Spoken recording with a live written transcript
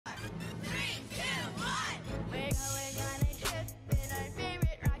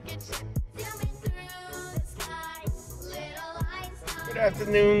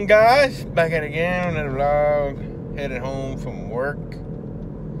Afternoon, guys. Back at it again, another vlog. Headed home from work.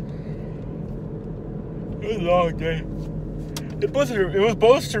 It was a long day. It was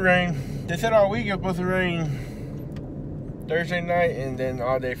supposed to rain. They said all week it was supposed to rain Thursday night and then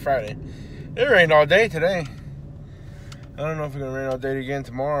all day Friday. It rained all day today. I don't know if it's gonna rain all day again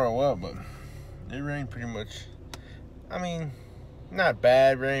tomorrow or what, but it rained pretty much. I mean, not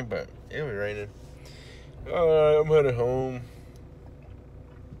bad rain, but it was raining. Alright, I'm headed home.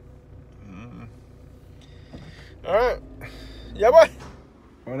 Alright. Yeah, boy.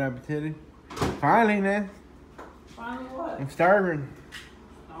 Bon appetit. Finally, man. Finally what? I'm starving.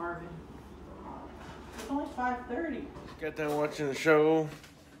 Starving. It's only 5:30. Got done watching the show.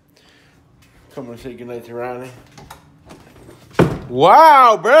 Coming to say goodnight to Ronnie.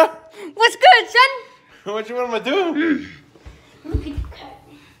 Wow, bruh. What's good, son? What you want me to do?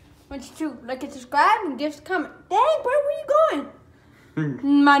 What you do? Like and subscribe and give us a comment. Dang, bro, where you going?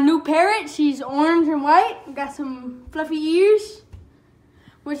 My new parrot, she's orange and white. Got some fluffy ears.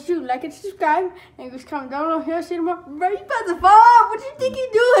 What you do? Like and subscribe and just comment down below here. See you tomorrow. Bro, you about to fall off. What you think you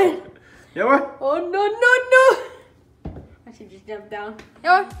doing? Yeah, what? Oh, no. I should just jump down.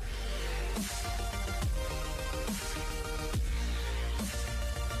 Yeah, what?